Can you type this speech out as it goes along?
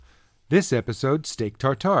This episode, steak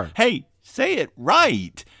tartare. Hey, say it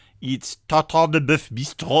right. It's Tartare de Boeuf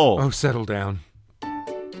Bistro. Oh, settle down.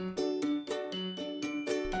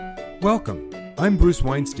 Welcome. I'm Bruce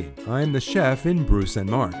Weinstein. I'm the chef in Bruce and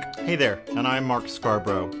Mark. Hey there, and I'm Mark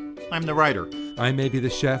Scarbrough. I'm the writer. I may be the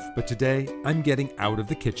chef, but today I'm getting out of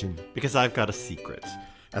the kitchen. Because I've got a secret.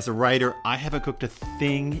 As a writer, I haven't cooked a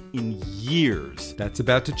thing in years. That's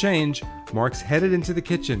about to change. Mark's headed into the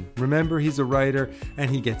kitchen. Remember, he's a writer, and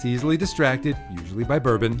he gets easily distracted, usually by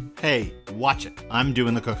bourbon. Hey, watch it. I'm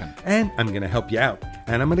doing the cooking. And I'm going to help you out.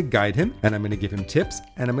 And I'm going to guide him, and I'm going to give him tips,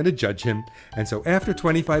 and I'm going to judge him. And so after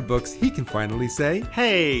 25 books, he can finally say,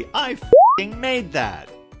 Hey, I f***ing made that.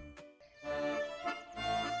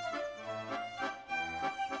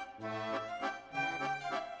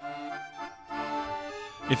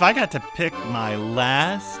 If I got to pick my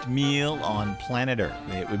last meal on planet Earth,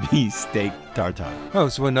 it would be steak tartare. Oh,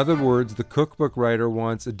 so in other words, the cookbook writer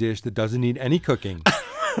wants a dish that doesn't need any cooking.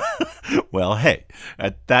 Well, hey,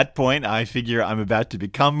 at that point, I figure I'm about to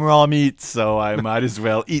become raw meat, so I might as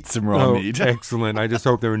well eat some raw meat. Excellent. I just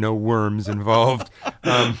hope there are no worms involved.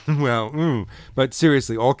 But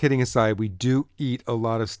seriously, all kidding aside, we do eat a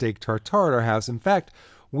lot of steak tartare at our house. In fact,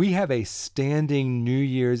 we have a standing New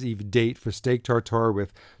Year's Eve date for steak tartare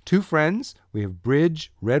with two friends. We have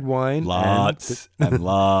bridge, red wine. Lots and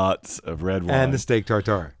lots of red wine. And the steak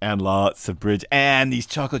tartare. And lots of bridge. And these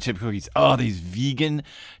chocolate chip cookies. Oh, these vegan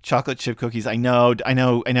chocolate chip cookies. I know.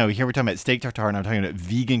 Here we're talking about steak tartare, and I'm talking about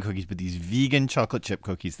vegan cookies, but these vegan chocolate chip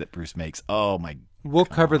cookies that Bruce makes. Oh, my God. We'll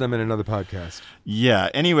cover them in another podcast. Yeah.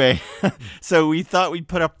 Anyway, so we thought we'd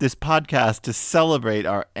put up this podcast to celebrate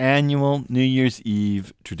our annual New Year's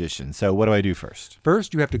Eve tradition. So what do I do first?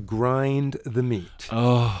 First, you have to grind the meat.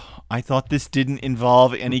 Oh, I thought this didn't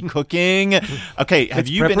involve any cooking. Okay, have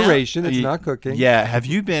you been out? Preparation, it's not cooking. Yeah, have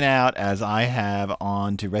you been out, as I have,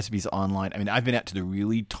 on to recipes online? I mean, I've been out to the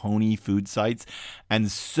really Tony food sites,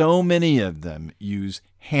 and so many of them use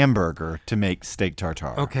hamburger to make steak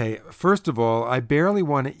tartare. Okay, first of all, I barely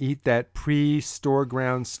want to eat that pre-store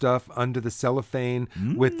ground stuff under the cellophane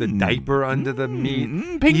with the diaper under the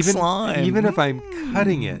meat. Pink slime. Even if I'm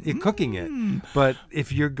cooking it. But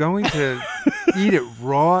if you're going to eat it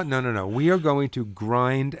raw, no. We are going to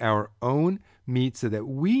grind our own meat so that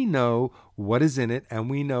we know what is in it and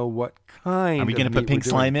we know what kind of meat. Are we going to put pink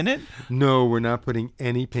slime in it? No, we're not putting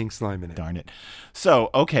any pink slime in it. Darn it.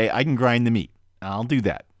 So, okay, I can grind the meat. I'll do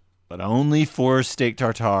that. But only for steak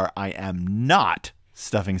tartare. I am not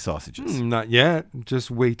stuffing sausages. Not yet.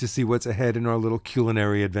 Just wait to see what's ahead in our little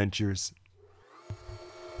culinary adventures.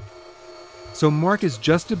 So Mark is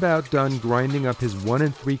just about done grinding up his 1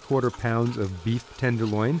 3/4 pounds of beef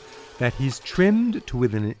tenderloin that he's trimmed to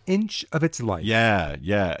within an inch of its life. Yeah.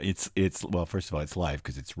 It's well, first of all, it's live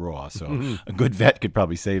because it's raw. So a good vet could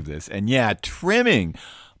probably save this. And yeah, trimming.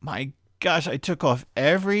 My gosh, I took off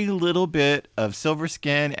every little bit of silver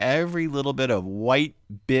skin, every little bit of white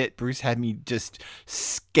bit. Bruce had me just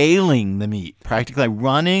scaling the meat, practically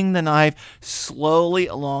running the knife slowly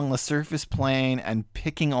along the surface plane and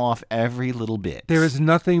picking off every little bit. There is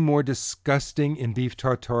nothing more disgusting in beef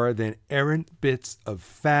tartare than errant bits of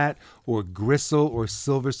fat or gristle or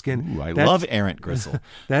silver skin. Ooh, I love errant gristle.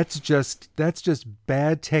 That's just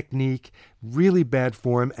bad technique, really bad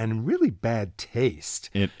form, and really bad taste.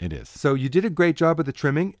 It is. So you did a great job with the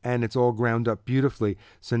trimming, and it's all ground up beautifully.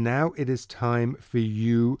 So now it is time for you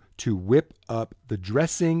to whip up the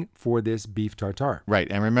dressing for this beef tartare. Right.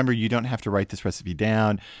 And remember, you don't have to write this recipe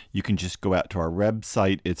down. You can just go out to our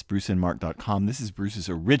website. It's bruceandmark.com. This is Bruce's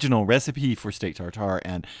original recipe for steak tartare.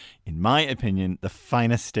 And in my opinion, the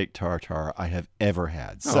finest steak tartare I have ever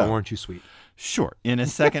had. So, aren't you sweet? Sure. In a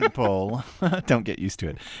second bowl, don't get used to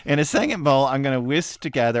it. In a second bowl, I'm going to whisk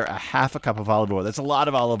together a half a cup of olive oil. That's a lot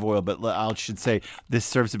of olive oil, but I should say this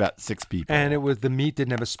serves about 6 people. And the meat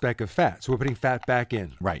didn't have a speck of fat, so we're putting fat back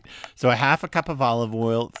in. Right. So a half a cup of olive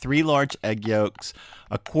oil, 3 large egg yolks,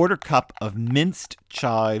 a 1/4 cup of minced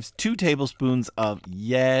chives, 2 tablespoons of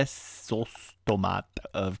sauce tomate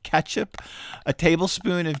of ketchup, a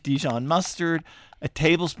tablespoon of Dijon mustard, a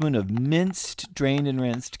tablespoon of minced, drained and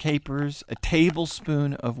rinsed capers, a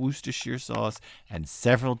tablespoon of Worcestershire sauce, and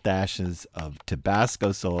several dashes of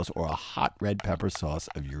Tabasco sauce or a hot red pepper sauce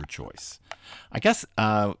of your choice. I guess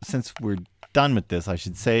since we're done with this, I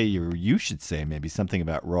should say, or you should say maybe something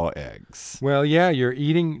about raw eggs. Well, yeah, you're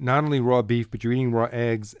eating not only raw beef, but you're eating raw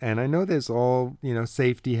eggs. And I know there's all,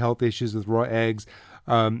 safety, health issues with raw eggs.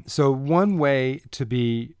 So one way to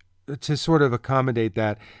be to sort of accommodate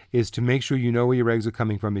that is to make sure you know where your eggs are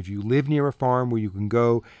coming from. If you live near a farm where you can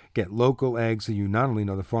go get local eggs, so you not only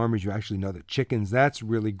know the farmers, you actually know the chickens. That's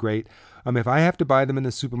really great. If I have to buy them in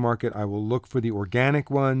the supermarket, I will look for the organic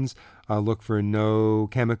ones. I'll look for no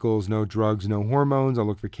chemicals, no drugs, no hormones. I'll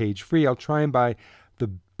look for cage-free. I'll try and buy the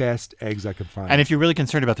best eggs I can find. And if you're really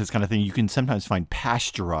concerned about this kind of thing, you can sometimes find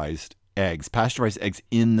pasteurized eggs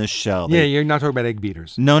in the shell. Yeah, you're not talking about egg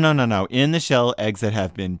beaters. No. In the shell, eggs that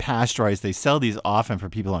have been pasteurized. They sell these often for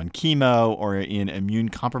people on chemo or in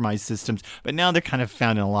immune-compromised systems, but now they're kind of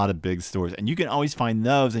found in a lot of big stores. And you can always find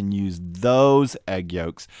those and use those egg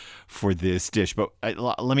yolks for this dish. But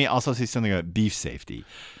let me also say something about beef safety.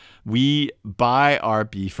 We buy our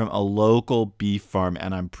beef from a local beef farm,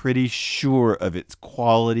 and I'm pretty sure of its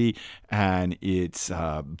quality and its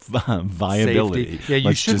viability. Safety.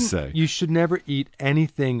 Yeah, you should never eat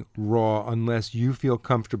anything raw unless you feel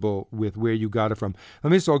comfortable with where you got it from.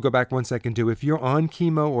 Let me just go back 1 second too. If you're on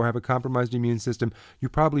chemo or have a compromised immune system, you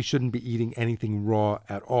probably shouldn't be eating anything raw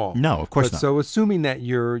at all. No, of course not. So assuming that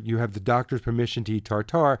you have the doctor's permission to eat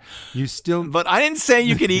tartare, you still... But I didn't say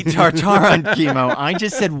you could eat tartare on chemo. I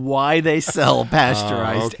just said why they sell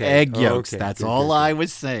pasteurized egg yolks. That's all I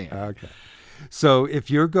was saying. Okay. So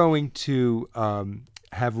if you're going to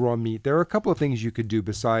have raw meat, there are a couple of things you could do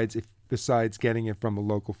besides getting it from a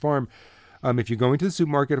local farm. If you're going to the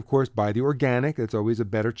supermarket, of course, buy the organic. That's always a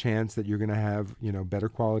better chance that you're going to have, better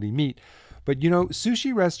quality meat. But,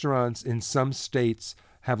 sushi restaurants in some states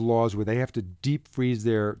have laws where they have to deep freeze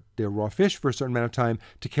their raw fish for a certain amount of time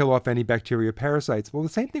to kill off any bacteria or parasites. Well, the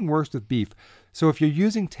same thing works with beef. So if you're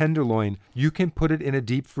using tenderloin, you can put it in a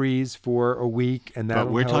deep freeze for a week, and that'll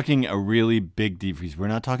But we're help. talking a really big deep freeze. We're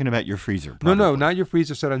not talking about your freezer. Probably. No, not your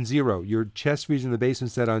freezer set on 0. Your chest freezer in the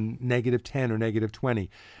basement set on -10 or -20.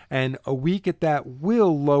 And a week at that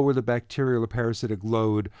will lower the bacterial or parasitic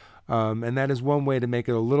load. And that is one way to make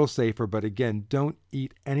it a little safer. But again, don't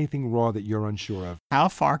eat anything raw that you're unsure of. How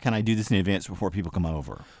far can I do this in advance before people come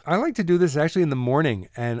over? I like to do this actually in the morning,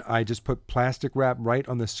 and I just put plastic wrap right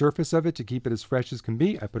on the surface of it to keep it as fresh as can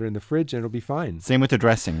be. I put it in the fridge and it'll be fine. Same with the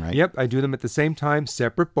dressing, right? Yep, I do them at the same time,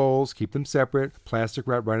 separate bowls, keep them separate, plastic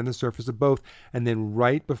wrap right on the surface of both, and then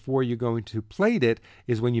right before you're going to plate it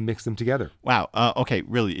is when you mix them together. Wow. Okay,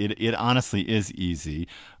 really, it honestly is easy.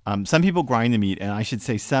 Some people grind the meat, and I should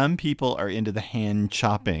say some people are into the hand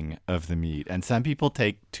chopping of the meat, and some people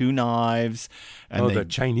take 2 knives. And the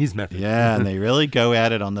Chinese method. Yeah, and they really go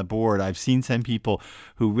at it on the board. I've seen some people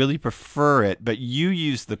who really prefer it, but you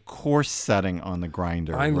use the coarse setting on the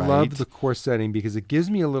grinder, I right? love the coarse setting because it gives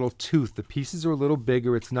me a little tooth. The pieces are a little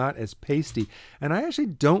bigger. It's not as pasty. And I actually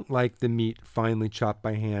don't like the meat finely chopped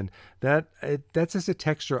by hand. That's just a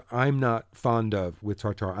texture I'm not fond of with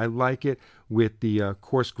tartare. I like it with the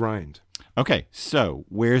coarse grind. Okay, so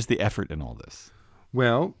where's the effort in all this?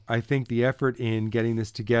 Well, I think the effort in getting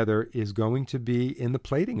this together is going to be in the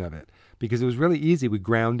plating of it because it was really easy. We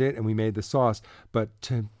ground it and we made the sauce, but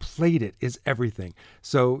to plate it is everything.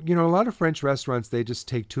 So, a lot of French restaurants, they just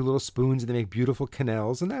take 2 little spoons and they make beautiful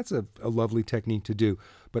quenelles, and that's a lovely technique to do.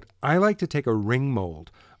 But I like to take a ring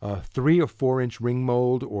mold, a 3 or 4 inch ring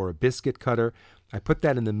mold or a biscuit cutter. I put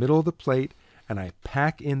that in the middle of the plate, and I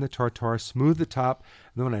pack in the tartare, smooth the top,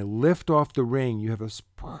 and then when I lift off the ring, you have this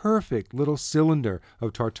perfect little cylinder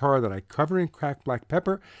of tartare that I cover in cracked black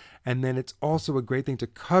pepper, and then it's also a great thing to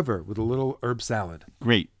cover with a little herb salad.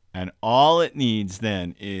 Great. And all it needs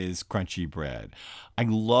then is crunchy bread. I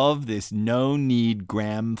love this no-knead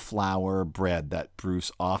graham flour bread that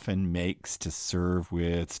Bruce often makes to serve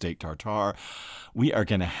with steak tartare. We are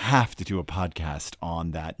going to have to do a podcast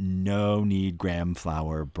on that no-knead graham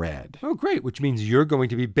flour bread. Oh, great, which means you're going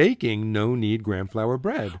to be baking no-knead graham flour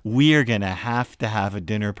bread. We are going to have a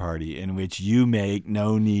dinner party in which you make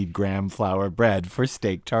no-knead graham flour bread for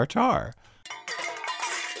steak tartare.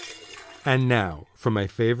 And now, for my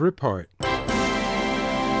favorite part.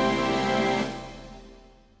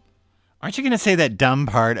 Aren't you going to say that dumb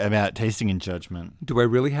part about tasting and judgment? Do I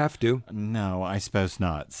really have to? No, I suppose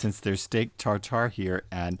not, since there's steak tartare here,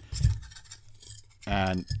 and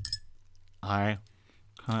I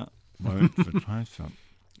can't wait to try some.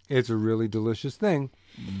 It's a really delicious thing.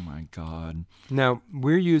 Oh, my God. Now,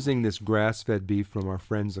 we're using this grass-fed beef from our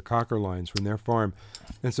friends, the Cockerlines, from their farm.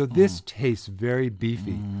 And so this tastes very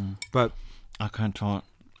beefy. But I can't talk.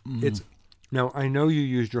 It's... Now, I know you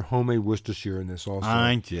used your homemade Worcestershire in this also.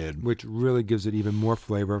 I did. Which really gives it even more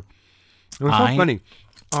flavor. And it's so funny.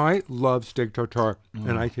 I love steak tartare,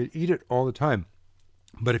 and I could eat it all the time.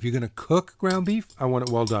 But if you're going to cook ground beef, I want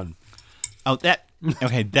it well done. Oh, that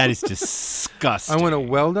is disgusting. I want a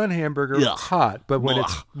well-done hamburger Ugh. hot, but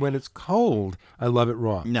when it's cold, I love it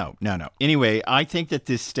raw. No. Anyway, I think that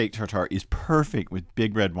this steak tartare is perfect with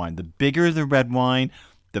big red wine. The bigger the red wine,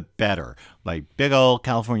 the better. Like big old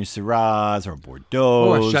California Syrahs or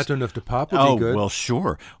Bordeaux. Oh, a Chateauneuf de Pape would be good. Oh, well,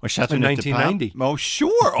 sure. Or Chateauneuf de Pape. 1990. Oh,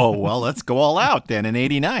 sure. Oh, well, let's go all out then in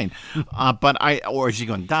 89. Or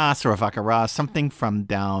Gigondas or Vacaras, something from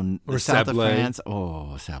down the south of France.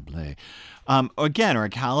 Oh, Sablé. Again, or a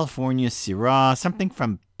California Syrah, something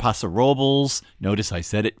from Paso Robles. Notice I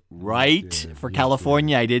said it right for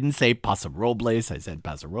California. I didn't say Paso Robles. I said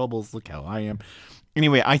Paso Robles. Look how I am.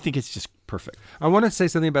 Anyway, I think it's just perfect. I want to say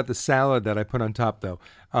something about the salad that I put on top, though.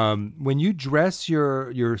 When you dress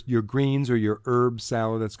your greens or your herb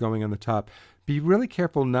salad that's going on the top, be really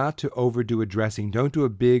careful not to overdo a dressing. Don't do a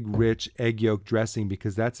big, rich egg yolk dressing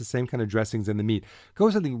because that's the same kind of dressings in the meat. Go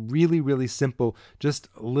with something really, really simple. Just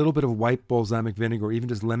a little bit of white balsamic vinegar or even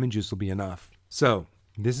just lemon juice will be enough. So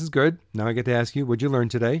this is good. Now I get to ask you, what'd you learn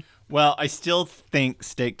today? Well, I still think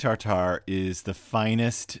steak tartare is the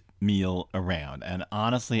finest meal around. And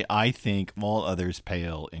honestly, I think all others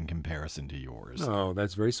pale in comparison to yours. Oh,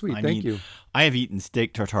 that's very sweet. Thank you. I have eaten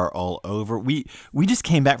steak tartare all over. We just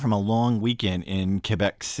came back from a long weekend in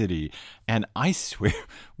Quebec City, and I swear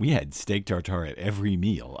we had steak tartare at every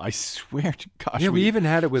meal. I swear to gosh. Yeah, we even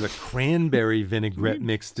had it with a cranberry vinaigrette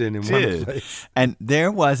mixed in one place. And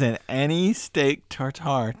there wasn't any steak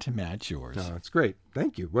tartare to match yours. Oh, that's great.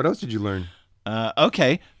 Thank you. What else did you learn?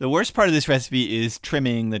 Okay. The worst part of this recipe is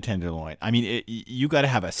trimming the tenderloin. I mean, you got to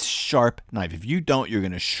have a sharp knife. If you don't, you're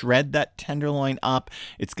going to shred that tenderloin up.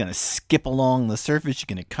 It's going to skip along the surface.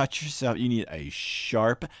 You're going to cut yourself. You need a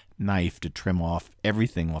sharp knife to trim off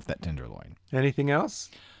everything off that tenderloin. Anything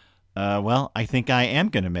else? Well, I think I am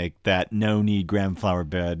going to make that no-knead gram flour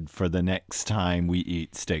bed for the next time we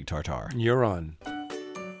eat steak tartare. You're on.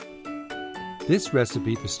 This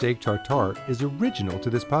recipe for steak tartare is original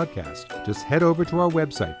to this podcast. Just head over to our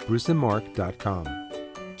website, bruceandmark.com.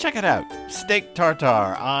 Check it out. Steak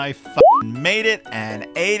tartare. I made it and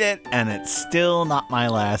ate it, and it's still not my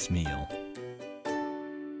last meal.